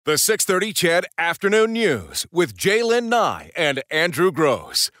The 6:30 CHED Afternoon News with Jaylen Nye and Andrew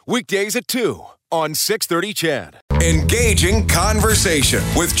Gross. Weekdays at 2 on 6:30 CHED. Engaging conversation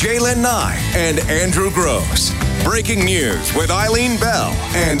with Jaylen Nye and Andrew Gross. Breaking news with Eileen Bell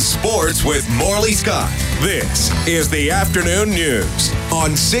and sports with Morley Scott. This is the Afternoon News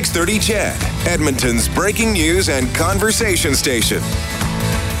on 6:30 CHED, Edmonton's breaking news and conversation station.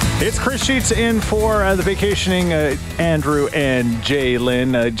 It's Chris Sheets in for the vacationing Andrew and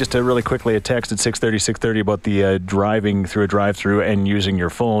Jaylen. Just really quickly, a text at 6:30 about the driving through a drive-through and using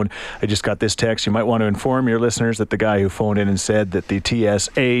your phone. I just got this text. You might want to inform your listeners that the guy who phoned in and said that the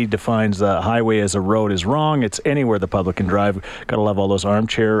TSA defines the highway as a road is wrong. It's anywhere the public can drive. Got to love all those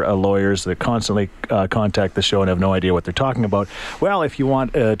armchair lawyers that constantly contact the show and have no idea what they're talking about. Well, if you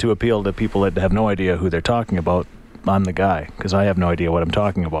want to appeal to people that have no idea who they're talking about, I'm the guy, because I have no idea what I'm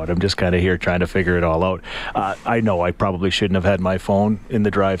talking about. I'm just kind of here trying to figure it all out. I know I probably shouldn't have had my phone in the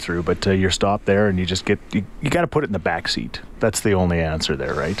drive-thru, but you're stopped there and you just get, you got to put it in the back seat. That's the only answer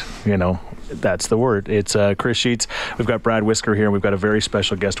there, right? You know, that's the word. It's Chris Sheets. We've got Brad Whisker here, and we've got a very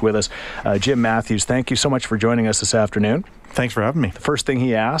special guest with us, Jim Matthews. Thank you so much for joining us this afternoon. Thanks for having me. The first thing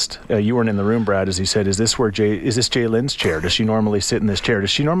he asked, you weren't in the room, Brad, is he said, is this Jaylen's chair? Does she normally sit in this chair? Does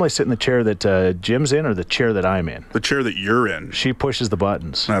she normally sit in the chair that Jim's in, or the chair that I'm in? The chair that you're in. She pushes the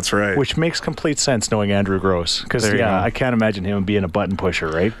buttons. That's right. Which makes complete sense knowing Andrew Gross. Because, I can't imagine him being a button pusher,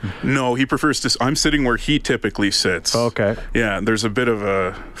 right? No, he prefers to... I'm sitting where he typically sits. Okay. Yeah, there's a bit of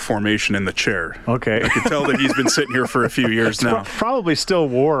a formation in the chair. Okay. I can tell that he's been sitting here for a few years now. Probably still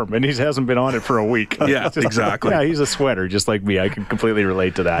warm, and he hasn't been on it for a week. Yeah, exactly. Yeah, he's a sweater, just like me. I can completely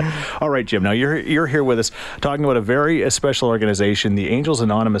relate to that. All right, Jim. Now you're here with us talking about a very special organization, the Angels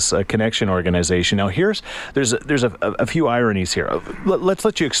Anonymous Connection organization. Now there's a few ironies here. Let's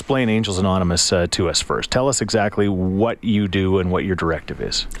let you explain Angels Anonymous to us first. Tell us exactly what you do and what your directive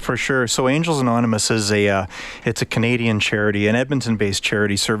is. For sure. So Angels Anonymous is it's a Canadian charity, an Edmonton-based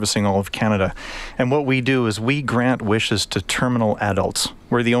charity servicing all of Canada. And what we do is we grant wishes to terminal adults.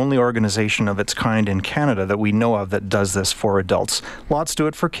 We're the only organization of its kind in Canada that we know of that does this for adults. Lots do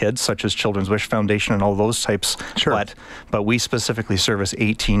it for kids, such as Children's Wish Foundation and all those types. Sure. But we specifically service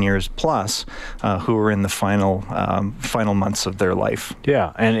 18 years plus who are in the final months of their life.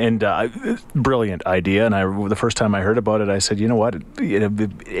 Yeah, and brilliant idea. And the first time I heard about it, I said, you know what?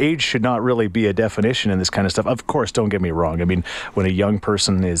 Age should not really be a definition in this kind of stuff. Of course, don't get me wrong. I mean, when a young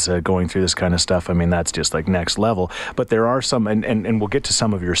person is going through this kind of stuff, I mean, that's just like next level. But there are some, and we'll get to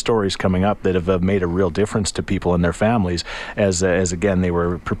some of your stories coming up that have made a real difference to people and their families as again they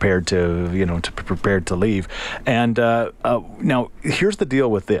were prepared to leave. And now here's the deal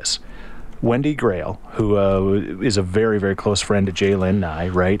with this. Wendy Grail, who is a very, very close friend to Jaylen Nye,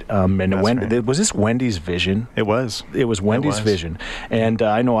 right? Right. Was this Wendy's vision? It was. It was Wendy's vision. And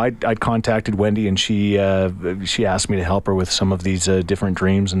I know I'd contacted Wendy, and she asked me to help her with some of these different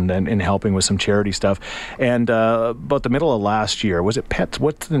dreams and helping with some charity stuff. And about the middle of last year, was it Pets?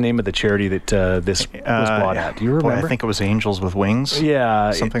 What's the name of the charity that this was bought at? Do you remember? I think it was Angels with Wings.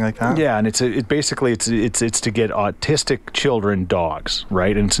 Yeah. Something like that. Yeah, and it's to get autistic children dogs,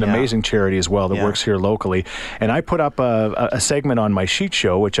 right? And it's an amazing charity as well that works here locally. And I put up a segment on my Sheet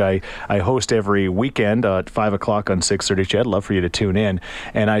Show, which I host every weekend at 5 o'clock on 6:30 CHED. I'd love for you to tune in.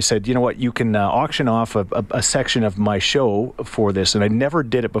 And I said, you know what, you can auction off a section of my show for this. And I never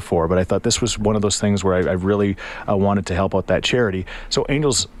did it before, but I thought this was one of those things where I really wanted to help out that charity. So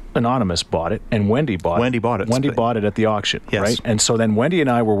Angels Anonymous bought it, and Wendy bought it. Wendy bought it at the auction, yes. Right? And so then Wendy and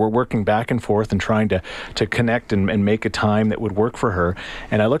I were working back and forth and trying to connect and make a time that would work for her.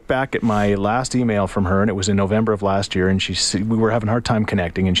 And I looked back at my last email from her, and it was in November of last year, and we were having a hard time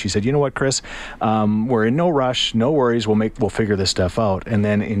connecting, and she said, you know what, Chris, we're in no rush, no worries, we'll figure this stuff out. And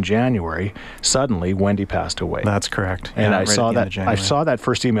then in January, suddenly Wendy passed away. That's correct. And I saw that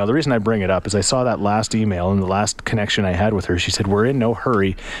first email. The reason I bring it up is I saw that last email, and the last connection I had with her, she said, we're in no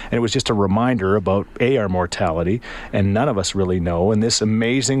hurry. And it was just a reminder about our mortality, and none of us really know. And this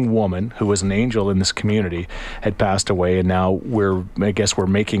amazing woman who was an angel in this community had passed away, and now we're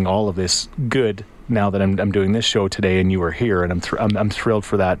making all of this good now that I'm doing this show today and you are here, and I'm thrilled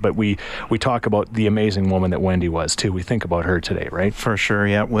for that. But we talk about the amazing woman that Wendy was too. We think about her today, right? For sure,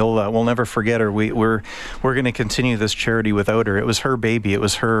 yeah. We'll never forget her. We're going to continue this charity without her. It was her baby. It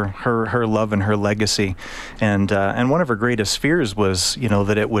was her love and her legacy, and one of her greatest fears was,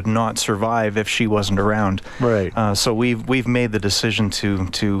 that it would not survive if she wasn't around. Right. So we've made the decision to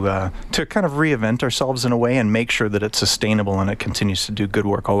kind of reinvent ourselves in a way and make sure that it's sustainable and it continues to do good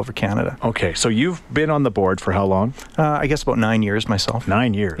work all over Canada. Okay, so you've you've been on the board for how long? I guess about 9 years myself.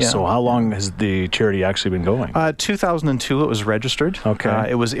 9 years. Yeah. So how long has the charity actually been going? 2002 it was registered. Okay.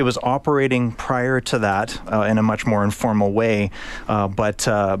 It was operating prior to that in a much more informal way. But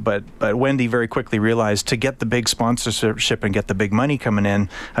Wendy very quickly realized to get the big sponsorship and get the big money coming in,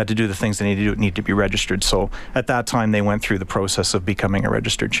 to do the things they need to do, need to be registered. So at that time they went through the process of becoming a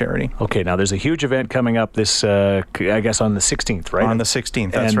registered charity. Okay, now there's a huge event coming up this, I guess, on the 16th, right? On the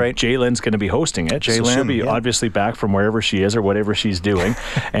 16th, that's right. Jaylen's going to be hosting it. So she'll be obviously back from wherever she is or whatever she's doing.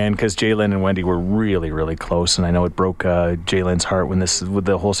 And because Jaylen and Wendy were really, really close, and I know it broke Jaylen's heart when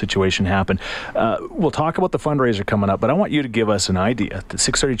the whole situation happened. We'll talk about the fundraiser coming up, but I want you to give us an idea. The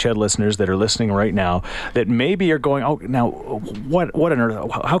 630 CHED listeners that are listening right now that maybe are going, oh, now what on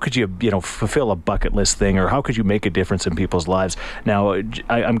earth? How could you fulfill a bucket list thing, or how could you make a difference in people's lives? Now,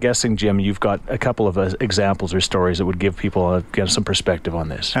 I'm guessing, Jim, you've got a couple of examples or stories that would give people some perspective on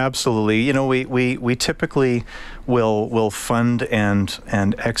this. Absolutely. We typically will fund and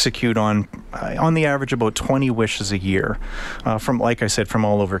execute on the average about 20 wishes a year, from, like I said, from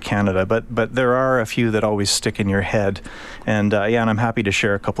all over Canada. But there are a few that always stick in your head, and I'm happy to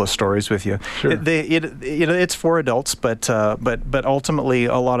share a couple of stories with you. Sure. It's for adults, but ultimately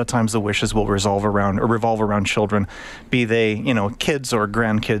a lot of times the wishes will revolve around children, be they kids or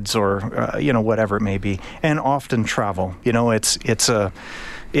grandkids or whatever it may be, and often travel.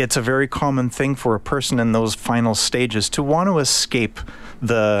 It's a very common thing for a person in those final stages to want to escape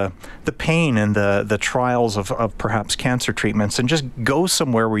the pain and the trials of perhaps cancer treatments and just go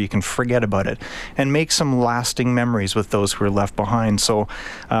somewhere where you can forget about it and make some lasting memories with those who are left behind. So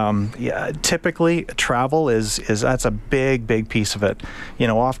typically travel is that's a big piece of it.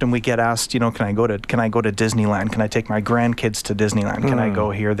 Often we get asked, can I go to Disneyland? Can I take my grandkids to Disneyland? Can I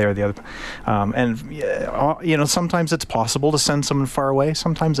go here, there, the other? Sometimes it's possible to send someone far away.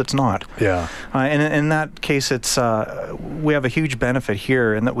 Sometimes it's not. Yeah. And in that case, it's we have a huge benefit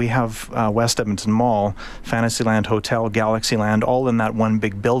here in that we have West Edmonton Mall, Fantasyland Hotel, Galaxyland, all in that one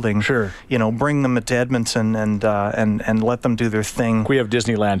big building. Sure. Bring them to Edmonton and let them do their thing. We have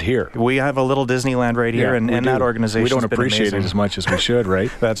Disneyland here. We have a little Disneyland right here, and that organization. We don't appreciate it as much as we should,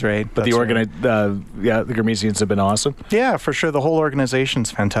 right? That's right. But the Gramesians have been awesome. Yeah, for sure. The whole organization's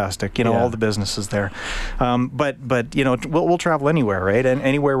fantastic. All the businesses there. But we'll travel anywhere, right? And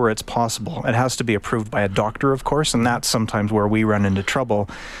anywhere where it's possible. It has to be approved by a doctor, of course, and that's sometimes where we run into trouble.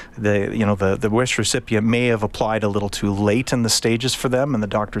 The wish recipient may have applied a little too late in the stages for them, and the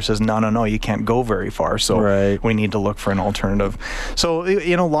doctor says, no, you can't go very far. So we need to look for an alternative. So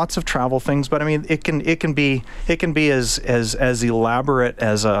lots of travel things, but I mean, it can be as elaborate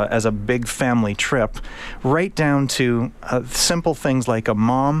as a big family trip, right down to simple things like a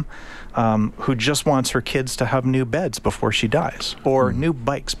mom who just wants her kids to have new beds before she dies, or new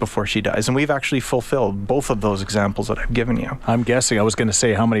bikes before she dies. And we've actually fulfilled both of those examples that I've given you. I'm guessing, I was going to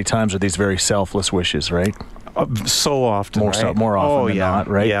say, how many times are these very selfless wishes, right? So often, more often than not,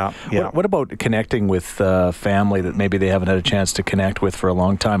 right? Yeah. What about connecting with family that maybe they haven't had a chance to connect with for a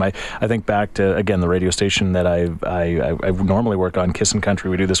long time? I think back to, again, the radio station that I normally work on, Kissin' Country.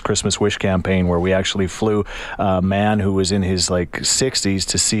 We do this Christmas Wish campaign where we actually flew a man who was in his 60s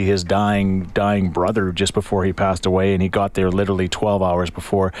to see his dying brother just before he passed away, and he got there literally 12 hours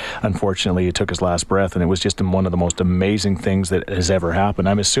before, unfortunately, he took his last breath, and it was just one of the most amazing things that has ever happened.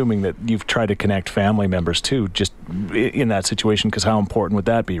 I'm assuming that you've tried to connect family members too, just in that situation, because how important would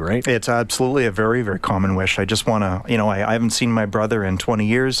that be, right? It's absolutely a very, very common wish. I just want to, I haven't seen my brother in 20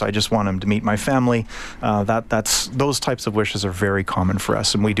 years. I just want him to meet my family. Those types of wishes are very common for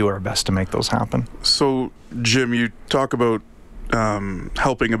us, and we do our best to make those happen. So, Jim, you talk about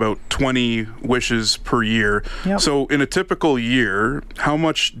helping about 20 wishes per year. Yep. So in a typical year, how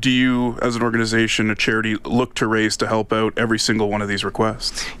much do you, as an organization, a charity, look to raise to help out every single one of these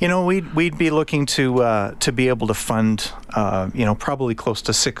requests? We'd be looking to be able to fund probably close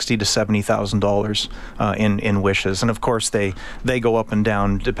to $60,000 to $70,000 in wishes, and of course they go up and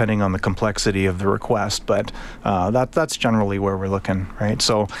down depending on the complexity of the request, but that's generally where we're looking, right?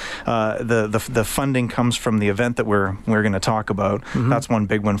 So the funding comes from the event that we're going to talk about. Mm-hmm. That's one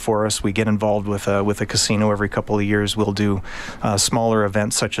big one for us. We get involved with a casino every couple of years. We'll do smaller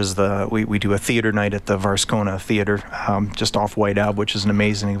events such as we do a theater night at the Varscona Theater just off White Ave, which is an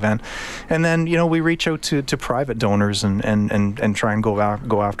amazing event. And then we reach out to private donors and try and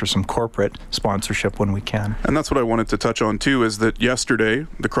go after some corporate sponsorship when we can. And that's what I wanted to touch on too, is that yesterday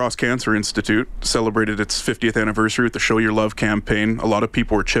the Cross Cancer Institute celebrated its 50th anniversary with the Show Your Love campaign. A lot of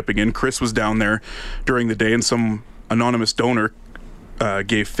people were chipping in. Chris was down there during the day, and some anonymous donor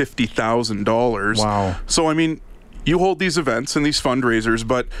gave $50,000. Wow. So I mean, you hold these events and these fundraisers,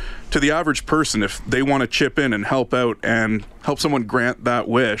 but to the average person, if they want to chip in and help out and help someone grant that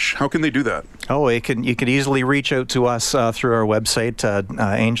wish, how can they do that? Oh, you could easily reach out to us through our website,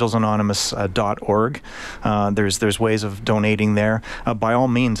 angelsanonymous.org. There's ways of donating there. By all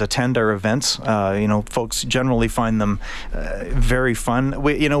means, attend our events. Folks generally find them very fun.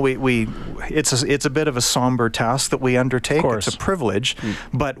 It's a bit of a somber task that we undertake. Of course. It's a privilege,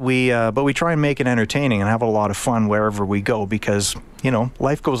 but we try and make it entertaining and have a lot of fun wherever we go because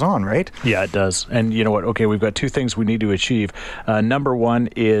life goes on, right? Yeah, it does. And you know what? Okay, we've got two things we need to achieve. Number one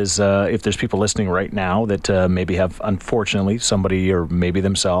is if there's people listening right now that maybe have, unfortunately, somebody or maybe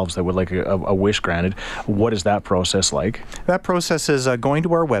themselves that would like a wish granted, what is that process like? That process is going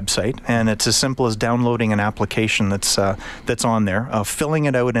to our website, and it's as simple as downloading an application that's on there, filling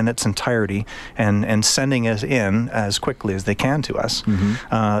it out in its entirety, and sending it in as quickly as they can to us.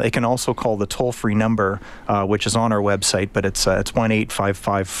 Mm-hmm. They can also call the toll-free number, which is on our website, but it's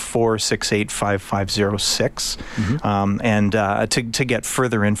 1-855-468-5506, and to get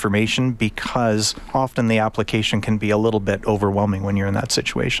further information, because often the application can be a little bit overwhelming when you're in that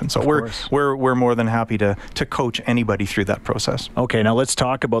situation. So we're more than happy to coach anybody through that process. Okay, now let's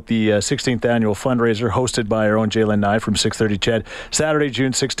talk about the 16th annual fundraiser hosted by our own Jalen Nye from 6:30 CHED, Saturday,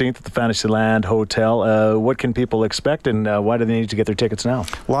 June 16th at the Fantasyland Hotel. What can people expect, and why do they need to get their tickets now?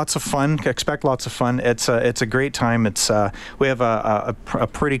 Lots of fun. Expect lots of fun. It's a great time. We have a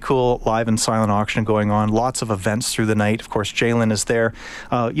pretty cool live and silent auction going on. Lots of events through the night. Of course, Jalen is there.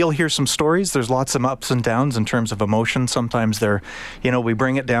 You'll hear some stories. There's lots of ups and downs in terms of emotion. Sometimes we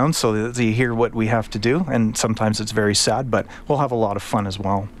bring it down so that you hear what we have to do, and sometimes it's very sad, but we'll have a lot of fun as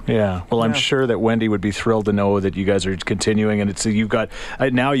well. Yeah. Well, I'm sure that Wendy would be thrilled to know that you guys are continuing, and you've got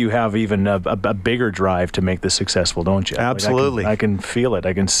now you have even a bigger drive to make this successful, don't you? Absolutely. I can feel it.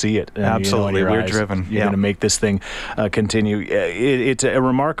 I can see it. Absolutely. We're driven. You're going to make this thing continue. It's a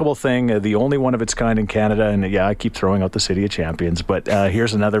remarkable thing, the only one of its kind in Canada, and I keep throwing out the City of Champions, but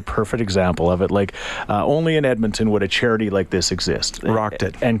here's another perfect example of it. Only in Edmonton would a charity like this exist. Rocked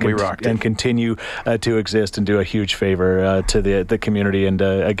it. We rocked it. And continue to exist and do a huge favor to the community. And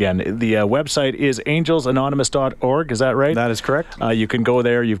again, the website is angelsanonymous.org. Is that right? That is correct. You can go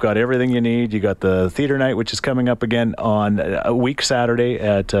there. You've got everything you need. You got the theater night, which is coming up again on a week Saturday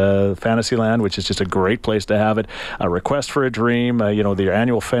at Fantasyland, which is just a great place to have it. A request for a dream, their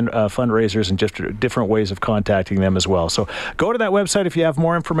annual fundraisers, and just different ways of contacting them as well. So go to that website if you have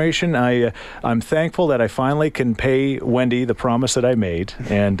more information. I'm thankful that I finally can pay Wendy the promise that I made,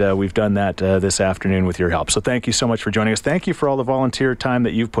 and we've done that this afternoon with your help. So thank you so much for joining us. Thank you for all the volunteer time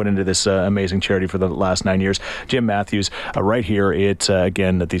that you've put into this amazing charity for the last 9 years. Jim Matthews, right here. It's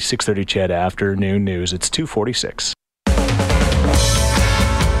again the 6:30 CHED afternoon news. It's 2:46.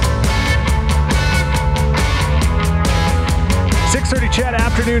 6:30 CHED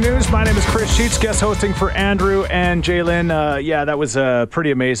Afternoon News. My name is Chris Sheets, guest hosting for Andrew and Jalen. That was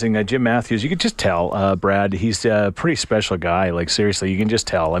pretty amazing. Jim Matthews, you could just tell, Brad, he's a pretty special guy. Seriously, you can just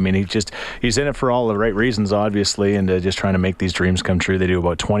tell. I mean, he's in it for all the right reasons, obviously, and just trying to make these dreams come true. They do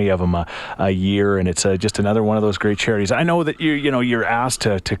about 20 of them a year, and it's just another one of those great charities. I know that you're asked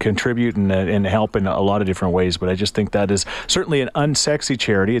to contribute and help in a lot of different ways, but I just think that is certainly an unsexy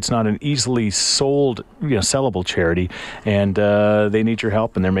charity. It's not an easily sold, sellable charity, and they need your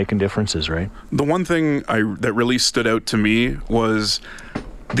help, and they're making differences, right? The one thing that really stood out to me was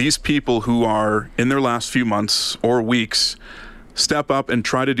these people who are in their last few months or weeks step up and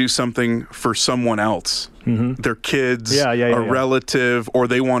try to do something for someone else. Mm-hmm. Their kids, a relative, or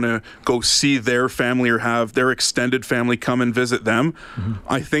they want to go see their family or have their extended family come and visit them. Mm-hmm.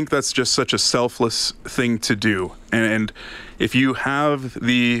 I think that's just such a selfless thing to do. And if you have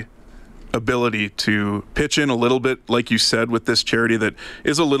the ability to pitch in a little bit, like you said, with this charity that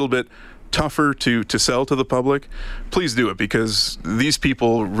is a little bit tougher to sell to the public, please do it, because these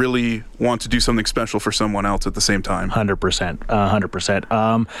people really want to do something special for someone else at the same time. 100%.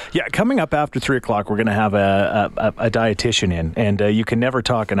 Coming up after 3 o'clock, we're going to have a dietitian in, and you can never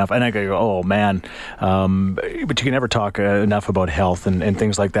talk enough. And I go, oh man, but you can never talk enough about health and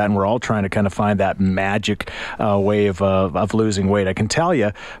things like that. And we're all trying to kind of find that magic way of losing weight. I can tell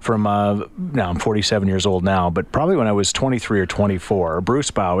you from now I'm 47 years old now, but probably when I was 23 or 24, Bruce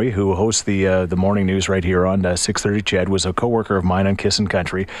Bowie, who hosts the morning news right here on 6:30 CHED, was a coworker of mine on Kissin'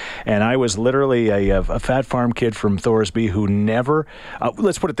 Country, and I was literally a fat farm kid from Thorsby who never.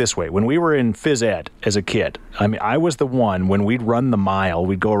 Let's put it this way: when we were in phys ed as a kid, I mean, I was the one when we'd run the mile,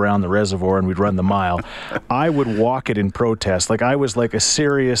 we'd go around the reservoir and we'd run the mile. I would walk it in protest, like I was like a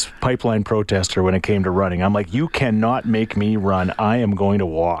serious pipeline protester when it came to running. I'm like, you cannot make me run. I am going to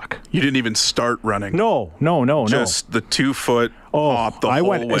walk. You didn't even start running. No. Just the 2 foot hop the I whole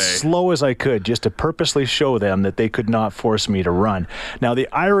went way. as slow as I could just to purposely show them that they could not force me to run. Now, the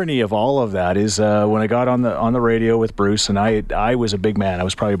irony of all of that is when I got on the radio with Bruce, and I was a big man. I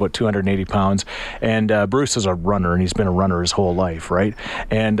was probably about 280 pounds, and Bruce is a runner, and he's been a runner his whole life, right?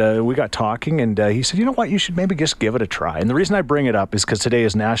 And we got talking, and he said, you know what, you should maybe just give it a try. And the reason I bring it up is because today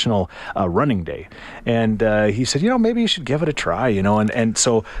is National Running Day. And he said, maybe you should give it a try, And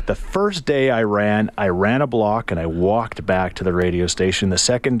so the first day I ran a block, and I walked back to the radio station. The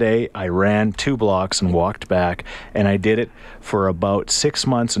second day, I ran 2 blocks and walked back, and I did it for about 6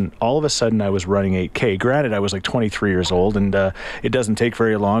 months, and all of a sudden I was running 8K. Granted, I was like 23 years old, and it doesn't take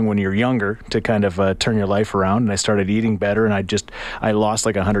very long when you're younger to kind of turn your life around, and I started eating better, and I lost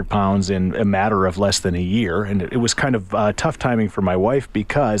like 100 pounds in a matter of less than a year, and it was kind of tough timing for my wife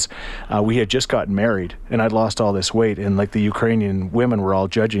because we had just gotten married, and I'd lost all this weight, and like the Ukrainian women were all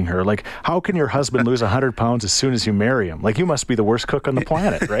judging her, like, how can your husband lose 100 pounds as soon as you marry him? Like, you must be the worst cook on the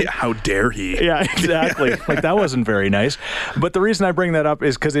planet, right? How dare he? Yeah, exactly. Like, that wasn't very nice. But the reason I bring that up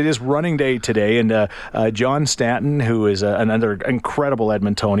is because it is running day today, and John Stanton, who is another incredible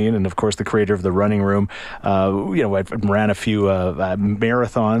Edmontonian, and of course the creator of the Running Room, I ran a few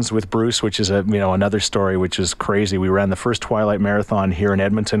marathons with Bruce, which is another story which is crazy. We ran the first Twilight Marathon here in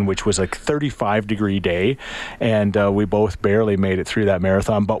Edmonton, which was a 35-degree day, and we both barely made it through that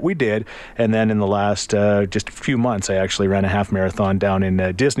marathon, but we did. And then in the last just a few months, I actually ran a half marathon down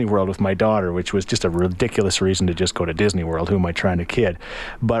in Disney World with my daughter, which was just a ridiculous reason to just go to Disney World. Who am I trying to kid?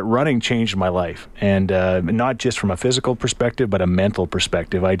 But running changed my life, and not just from a physical perspective, but a mental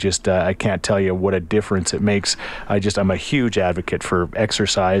perspective. I can't tell you what a difference it makes. I'm a huge advocate for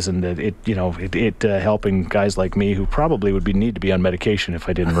exercise, and it helping guys like me who probably would need to be on medication if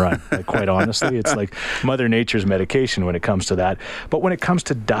I didn't run. Like, quite honestly, it's like Mother Nature's medication when it comes to that. But when it comes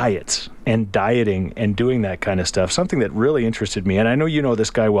to diets and dieting and doing that kind of stuff, something that really interested me, and I know you know this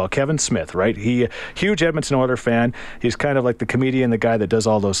guy well, Kevin Smith, right? He, huge Edmonton Oilers fan. He's kind of like the comedian, the guy that does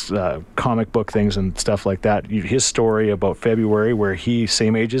all those comic book things and stuff like that. His story about February, where he,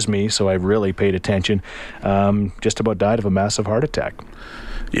 same age as me, so I really paid attention, just about died of a massive heart attack.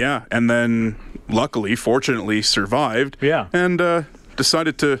 Yeah, and then fortunately survived. Yeah. And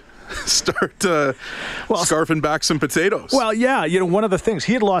decided to start scarfing back some potatoes. Well, yeah, one of the things,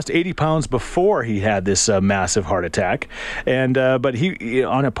 he had lost 80 pounds before he had this massive heart attack, and but he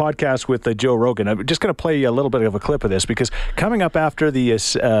on a podcast with Joe Rogan. I'm just going to play you a little bit of a clip of this, because coming up after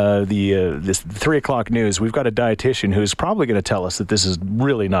this 3 o'clock news, we've got a dietitian who's probably going to tell us that this is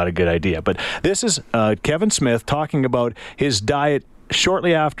really not a good idea. But this is Kevin Smith talking about his diet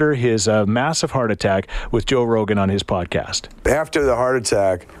shortly after his massive heart attack with Joe Rogan on his podcast. After the heart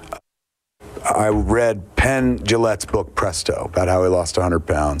attack, I read Penn Jillette's book, Presto, about how he lost 100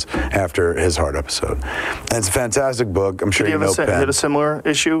 pounds after his heart episode. And it's a fantastic book. I'm sure you know Penn. Did he have a similar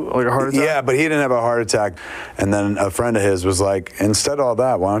issue, like a heart attack? Yeah, but he didn't have a heart attack. And then a friend of his was like, instead of all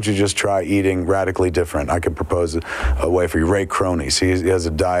that, why don't you just try eating radically different? I could propose a way for you. Ray Cronies, he has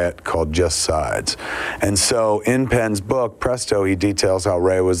a diet called Just Sides. And so in Penn's book, Presto, he details how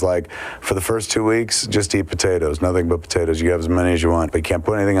Ray was like, for the first 2 weeks, just eat potatoes, nothing but potatoes. You have as many as you want, but you can't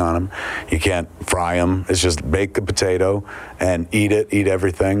put anything on them. You can't fry them. It's just bake the potato and eat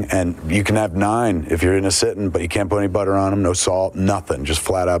everything. And you can have 9 if you're in a sitting, but you can't put any butter on them, no salt, nothing, just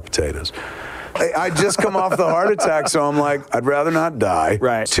flat out potatoes. I just come off the heart attack, so I'm like, I'd rather not die.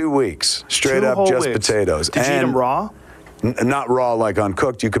 Right. 2 weeks, straight up, just potatoes. Did you eat them raw? Not raw, like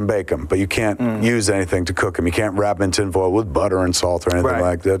uncooked. You can bake them, but you can't use anything to cook them. You can't wrap them in tin foil with butter and salt or anything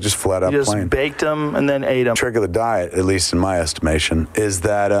like that. Just flat out plain. You just baked them and then ate them. The trick of the diet, at least in my estimation, is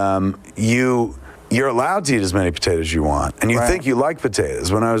that you're allowed to eat as many potatoes as you want. And you think you like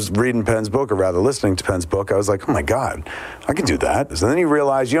potatoes. When I was reading Penn's book, or rather listening to Penn's book, I was like, oh my God, I can do that. And then you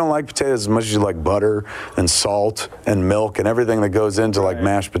realize you don't like potatoes as much as you like butter and salt and milk and everything that goes into like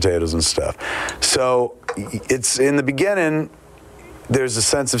mashed potatoes and stuff. So it's in the beginning, there's a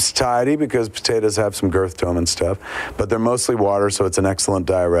sense of satiety because potatoes have some girth to them and stuff, but they're mostly water, so it's an excellent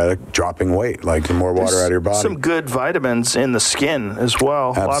diuretic, dropping weight, like the more water out of your body. Some good vitamins in the skin as well.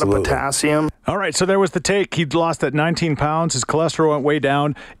 Absolutely. A lot of potassium. All right, so there was the take. He'd lost that 19 pounds. His cholesterol went way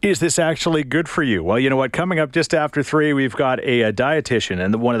down. Is this actually good for you? Well, you know what? Coming up just after 3, we've got a dietitian,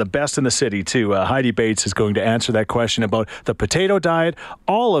 and one of the best in the city, too. Heidi Bates is going to answer that question about the potato diet,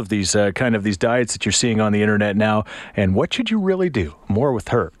 all of these these diets that you're seeing on the internet now, and what should you really do? More with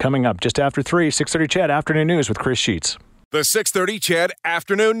her. Coming up just after 3, 6:30 CHED Afternoon News with Chris Sheets. The 6:30 CHED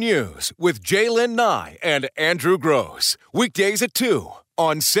Afternoon News with Jaylen Nye and Andrew Gross. Weekdays at 2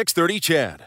 on 6:30 CHED.